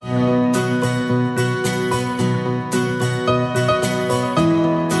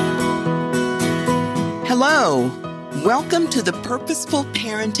Welcome to the Purposeful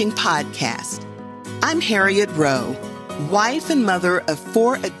Parenting Podcast. I'm Harriet Rowe, wife and mother of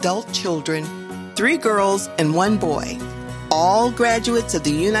 4 adult children, 3 girls and 1 boy, all graduates of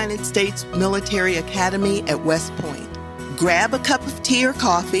the United States Military Academy at West Point. Grab a cup of tea or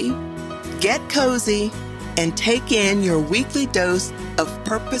coffee, get cozy, and take in your weekly dose of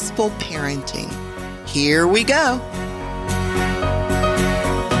purposeful parenting. Here we go.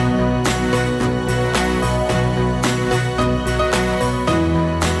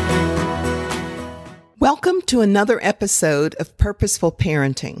 Welcome to another episode of Purposeful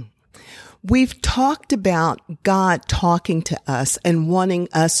Parenting. We've talked about God talking to us and wanting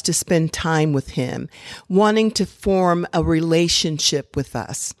us to spend time with Him, wanting to form a relationship with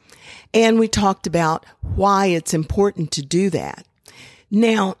us. And we talked about why it's important to do that.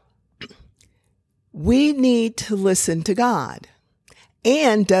 Now, we need to listen to God.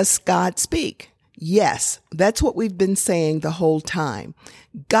 And does God speak? Yes, that's what we've been saying the whole time.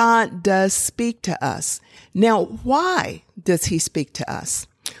 God does speak to us. Now, why does He speak to us?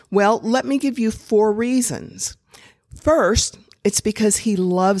 Well, let me give you 4 reasons. First, it's because He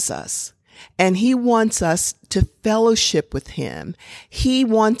loves us and He wants us to fellowship with Him. He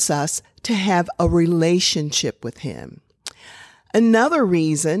wants us to have a relationship with Him. Another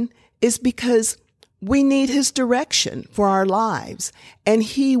reason is because we need His direction for our lives, and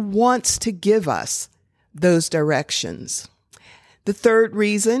He wants to give us those directions. The third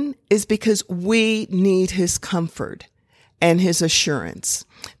reason is because we need His comfort and His assurance.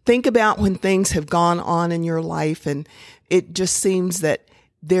 Think about when things have gone on in your life and it just seems that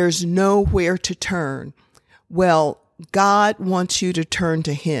there's nowhere to turn. Well, God wants you to turn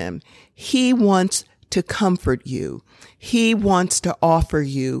to Him. He wants to comfort you. He wants to offer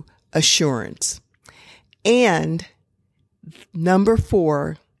you assurance. And number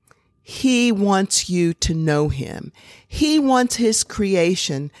 4, He wants you to know Him. He wants His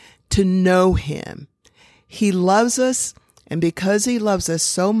creation to know Him. He loves us, and because He loves us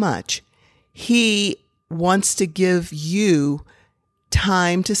so much, He wants to give you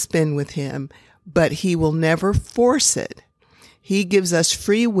time to spend with Him, but He will never force it. He gives us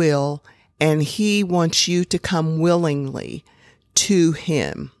free will, and He wants you to come willingly to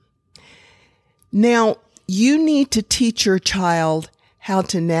Him. Now, you need to teach your child how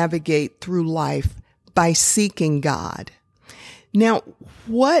to navigate through life by seeking God. Now,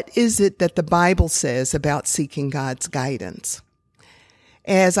 what is it that the Bible says about seeking God's guidance?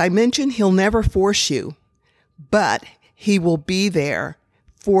 As I mentioned, He'll never force you, but He will be there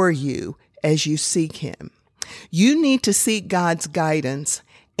for you as you seek Him. You need to seek God's guidance,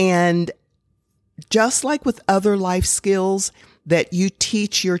 and just like with other life skills that you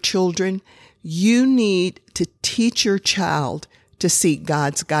teach your children, you need to teach your child to seek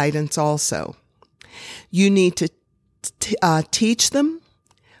God's guidance also. You need to teach them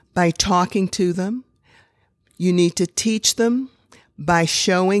by talking to them. You need to teach them by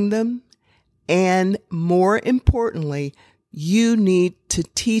showing them. And more importantly, you need to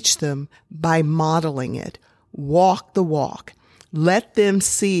teach them by modeling it. Walk the walk. Let them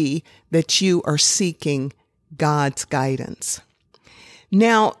see that you are seeking God's guidance.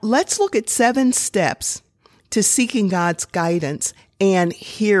 Now, let's look at 7 steps to seeking God's guidance and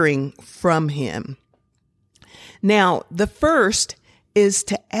hearing from Him. Now, the first is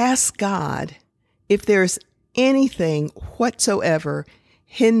to ask God if there's anything whatsoever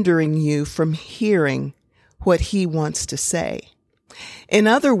hindering you from hearing what He wants to say. In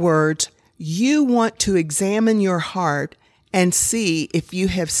other words, you want to examine your heart and see if you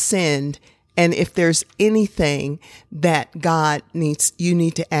have sinned and if there's anything that you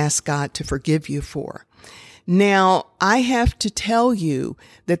need to ask God to forgive you for. Now, I have to tell you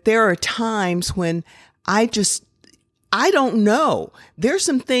that there are times when I don't know. There's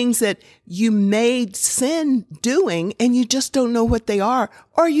some things that you may sin doing and you just don't know what they are,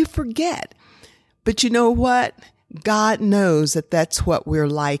 or you forget. But you know what? God knows that that's what we're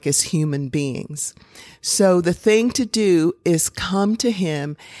like as human beings. So the thing to do is come to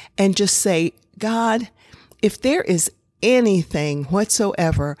Him and just say, God, if there is anything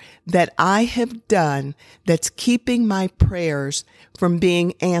whatsoever that I have done that's keeping my prayers from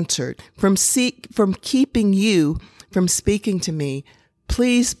being answered, from keeping you from speaking to me,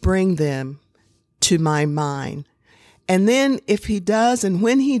 please bring them to my mind. And then if He does, and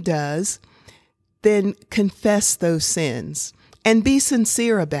when He does, then confess those sins and be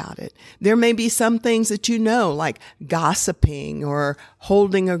sincere about it. There may be some things that you know, like gossiping or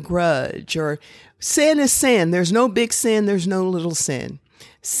holding a grudge, or sin is sin. There's no big sin. There's no little sin.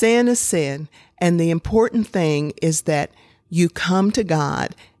 Sin is sin. And the important thing is that you come to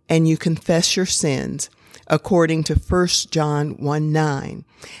God and you confess your sins. according to 1 John 1:9.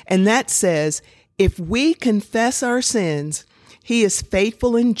 And that says, if we confess our sins, he is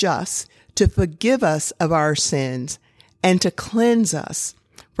faithful and just to forgive us of our sins and to cleanse us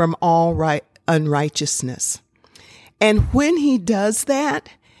from all unrighteousness. And when he does that,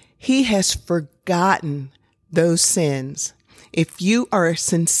 he has forgotten those sins. If you are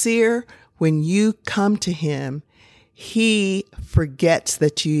sincere when you come to him, he forgets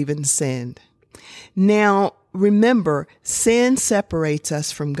that you even sinned. Now, remember, sin separates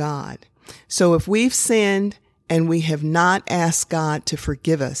us from God. So if we've sinned and we have not asked God to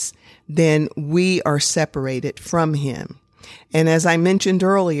forgive us, then we are separated from him. And as I mentioned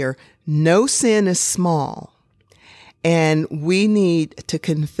earlier, no sin is small. And we need to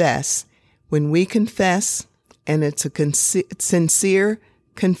confess. When we confess, and it's a sincere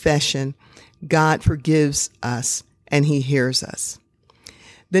confession, God forgives us and he hears us.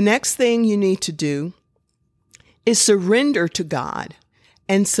 The next thing you need to do is surrender to God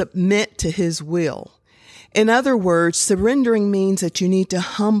and submit to his will. In other words, surrendering means that you need to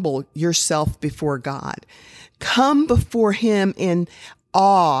humble yourself before God. Come before him in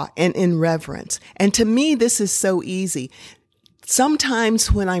awe and in reverence. And to me, this is so easy.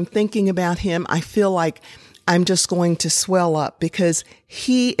 Sometimes when I'm thinking about him, I feel like I'm just going to swell up because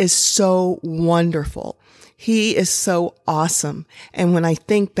he is so wonderful. He is so awesome. And when I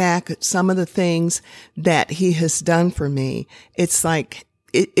think back at some of the things that he has done for me, it's like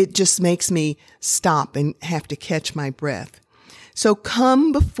it just makes me stop and have to catch my breath. So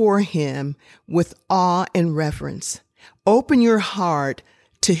come before him with awe and reverence. Open your heart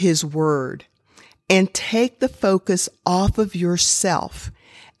to his word and take the focus off of yourself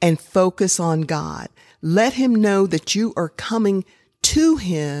and focus on God. Let him know that you are coming to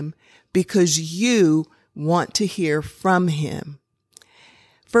him because you want to hear from him.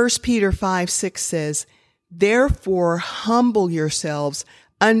 1 Peter 5:6 says, therefore humble yourselves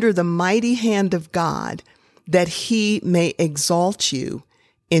under the mighty hand of God, that he may exalt you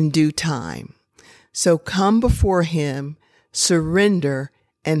in due time. So come before him, surrender,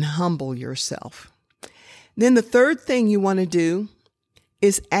 and humble yourself. Then the third thing you want to do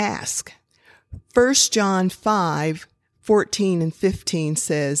is ask. 1 John 5:14 and 15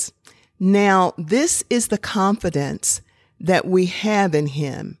 says, now this is the confidence that we have in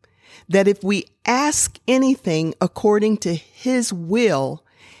him, that if we ask anything according to his will,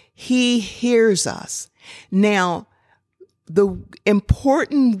 he hears us. Now, the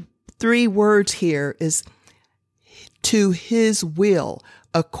important 3 words here is to his will,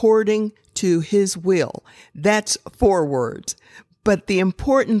 according to his will. That's 4 words. But the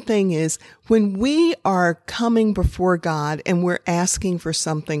important thing is when we are coming before God and we're asking for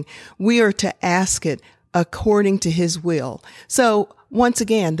something, we are to ask it according to his will. So once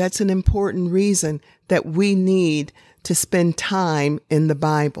again, that's an important reason that we need to spend time in the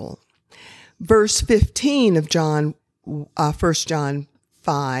Bible. Verse 15 of 1 John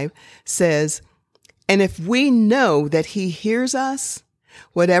 5 says, and if we know that he hears us,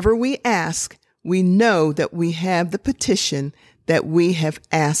 whatever we ask, we know that we have the petition that we have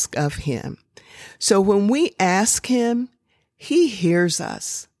asked of him. So when we ask him, he hears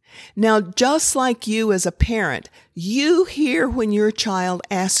us. Now, just like you as a parent, you hear when your child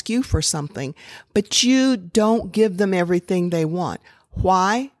asks you for something, but you don't give them everything they want.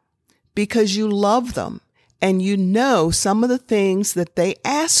 Why? Because you love them and you know some of the things that they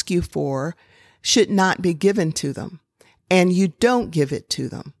ask you for should not be given to them, and you don't give it to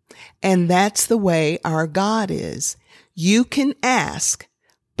them. And that's the way our God is. You can ask,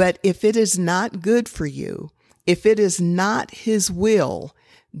 but if it is not good for you, if it is not his will,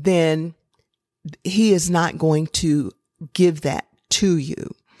 then he is not going to give that to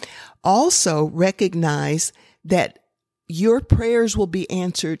you. Also recognize that your prayers will be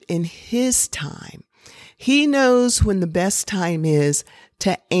answered in his time. He knows when the best time is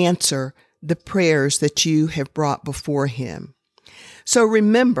to answer the prayers that you have brought before him. So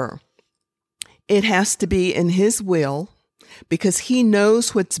remember, it has to be in his will because he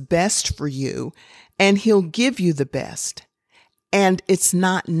knows what's best for you and he'll give you the best. And it's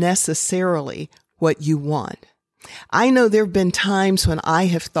not necessarily what you want. I know there have been times when I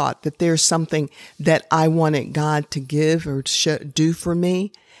have thought that there's something that I wanted God to give or do for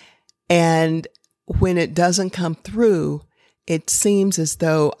me. And when it doesn't come through, it seems as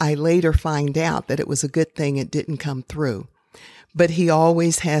though I later find out that it was a good thing it didn't come through. But he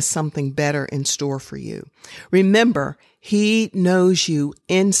always has something better in store for you. Remember, he knows you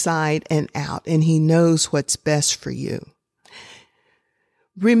inside and out, and he knows what's best for you.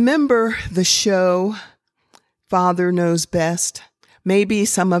 Remember the show, Father Knows Best? Maybe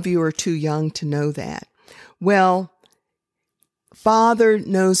some of you are too young to know that. Well, Father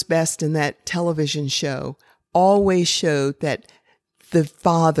Knows Best in that television show always showed that the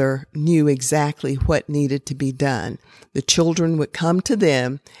Father knew exactly what needed to be done. The children would come to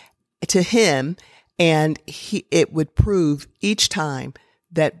him, and it would prove each time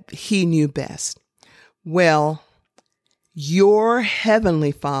that he knew best. Well, your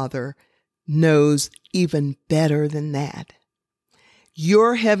Heavenly Father knows even better than that.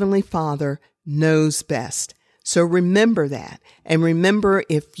 Your Heavenly Father knows best. So remember that. And remember,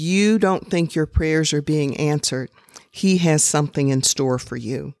 if you don't think your prayers are being answered, He has something in store for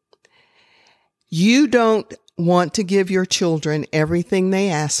you. You don't want to give your children everything they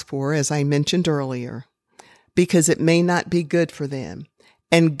ask for, as I mentioned earlier, because it may not be good for them.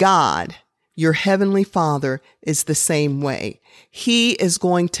 And God, your Heavenly Father, is the same way. He is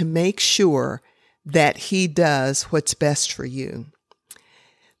going to make sure that He does what's best for you.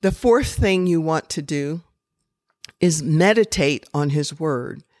 The fourth thing you want to do is meditate on His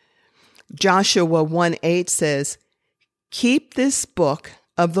Word. Joshua 1:8 says, "Keep this book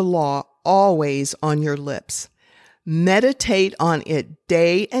of the law always on your lips. Meditate on it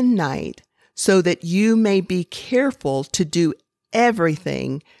day and night, so that you may be careful to do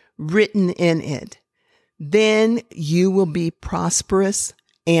everything written in it. Then you will be prosperous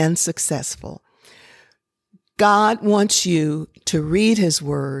and successful." God wants you to read His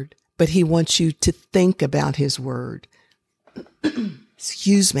Word, but He wants you to think about His Word.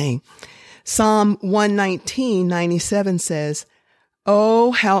 Excuse me. Psalm 119:97 says,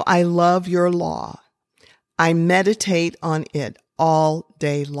 "Oh, how I love your law. I meditate on it all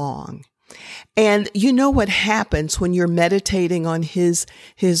day long." And you know what happens when you're meditating on His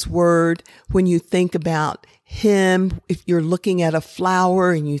Word, when you think about Him, if you're looking at a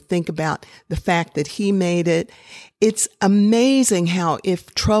flower and you think about the fact that He made it. It's amazing how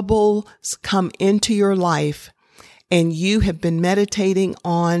if troubles come into your life and you have been meditating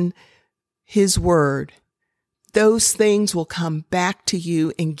on His Word, those things will come back to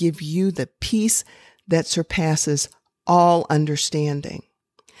you and give you the peace that surpasses all understanding.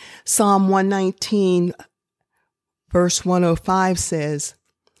 Psalm 119, verse 105 says,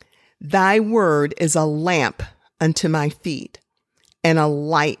 "Thy word is a lamp unto my feet and a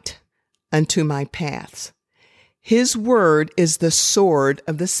light unto my paths." His word is the sword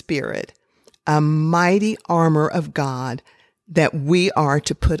of the Spirit, a mighty armor of God that we are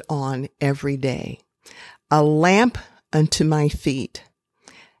to put on every day. A lamp unto my feet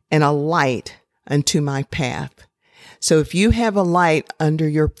and a light unto my path. So if you have a light under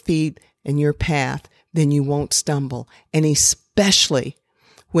your feet and your path, then you won't stumble. And especially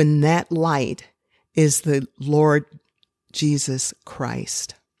when that light is the Lord Jesus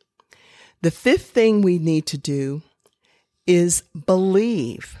Christ. The fifth thing we need to do is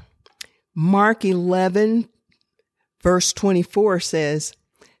believe. Mark 11, verse 24 says,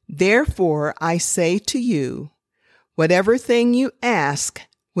 "Therefore I say to you, whatever thing you ask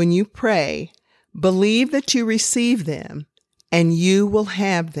when you pray, believe that you receive them, and you will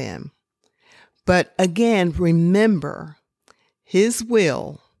have them." But again, remember His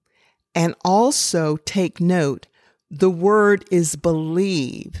will, and also take note, the word is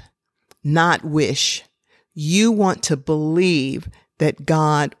believe, not wish. You want to believe that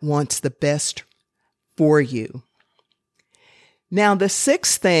God wants the best for you. Now, the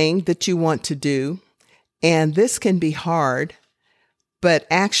sixth thing that you want to do, and this can be hard, but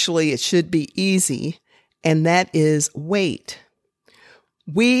actually it should be easy, and that is wait.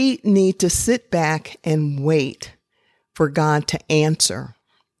 We need to sit back and wait for God to answer.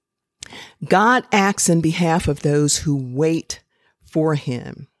 God acts in behalf of those who wait for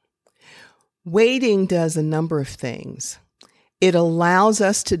Him. Waiting does a number of things. It allows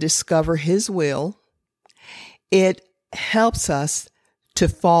us to discover His will. It helps us to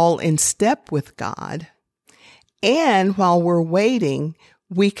fall in step with God. And while we're waiting,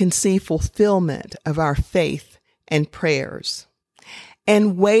 we can see fulfillment of our faith and prayers.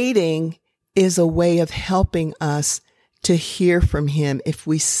 And waiting is a way of helping us to hear from Him if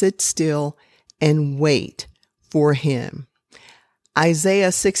we sit still and wait for Him.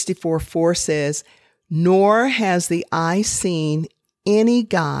 Isaiah 64:4 says, "Nor has the eye seen any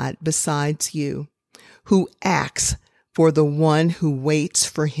God besides you, who acts for the one who waits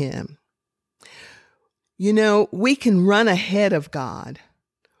for Him." You know, we can run ahead of God,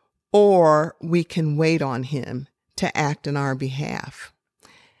 or we can wait on Him to act in our behalf.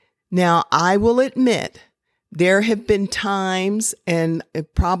 Now, I will admit, there have been times, and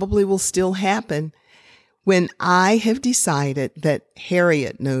it probably will still happen, when I have decided that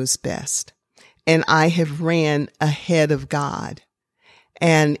Harriet knows best, and I have ran ahead of God.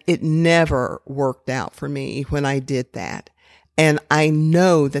 And it never worked out for me when I did that. And I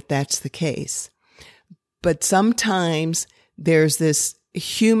know that that's the case. But sometimes there's this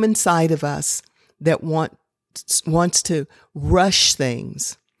human side of us that wants to rush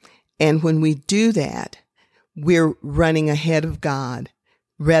things. And when we do that, we're running ahead of God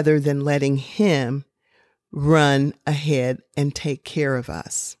rather than letting Him run ahead and take care of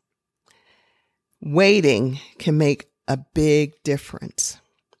us. Waiting can make a big difference.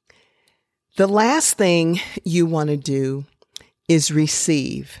 The last thing you want to do is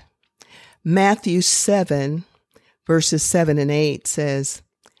receive. Matthew 7, verses 7 and 8 says,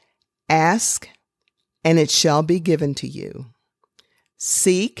 "Ask, and it shall be given to you.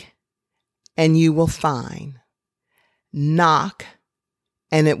 Seek, and you will find. Knock,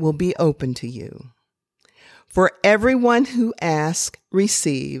 and it will be open to you. For everyone who asks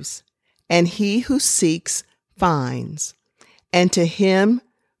receives, and he who seeks finds, and to him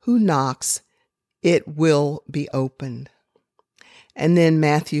who knocks it will be opened." And then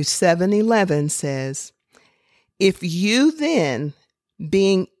Matthew 7:11 says, "If you then,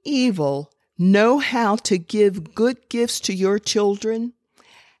 being evil, know how to give good gifts to your children,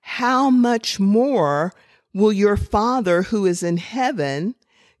 how much more will your Father who is in heaven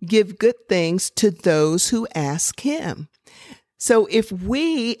give good things to those who ask Him?" So if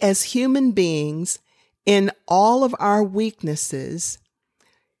we as human beings, in all of our weaknesses,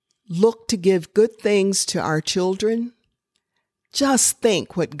 look to give good things to our children, just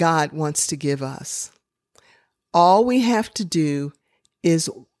think what God wants to give us. All we have to do is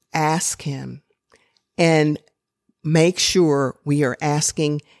ask Him and make sure we are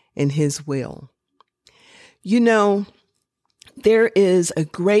asking in His will. You know, there is a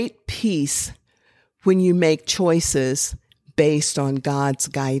great peace when you make choices based on God's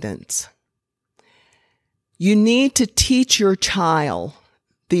guidance. You need to teach your child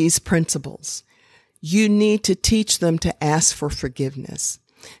these principles. You need to teach them to ask for forgiveness.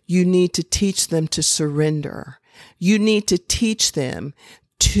 You need to teach them to surrender. You need to teach them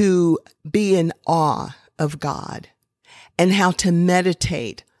to be in awe of God and how to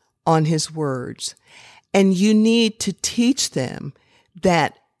meditate on His words. And you need to teach them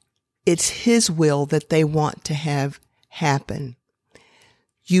that it's His will that they want to have happen.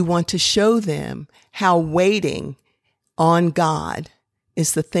 You want to show them how waiting on God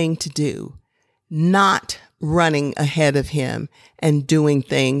is the thing to do, not running ahead of Him and doing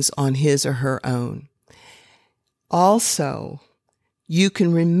things on his or her own. Also, you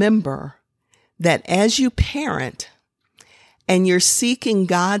can remember that as you parent and you're seeking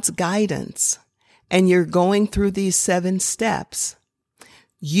God's guidance and you're going through these 7 steps,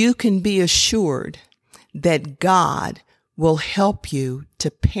 you can be assured that God will help you to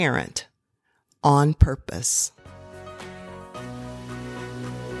parent on purpose.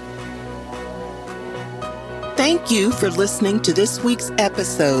 Thank you for listening to this week's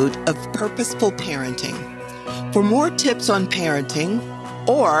episode of Purposeful Parenting. For more tips on parenting,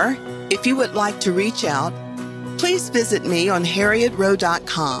 or if you would like to reach out, please visit me on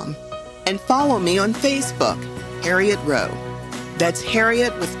HarrietRowe.com and follow me on Facebook, Harriet Rowe. That's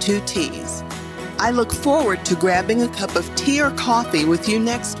Harriet with 2 T's. I look forward to grabbing a cup of tea or coffee with you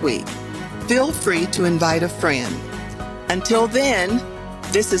next week. Feel free to invite a friend. Until then,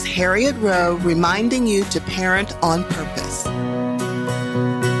 this is Harriet Rowe reminding you to parent on purpose.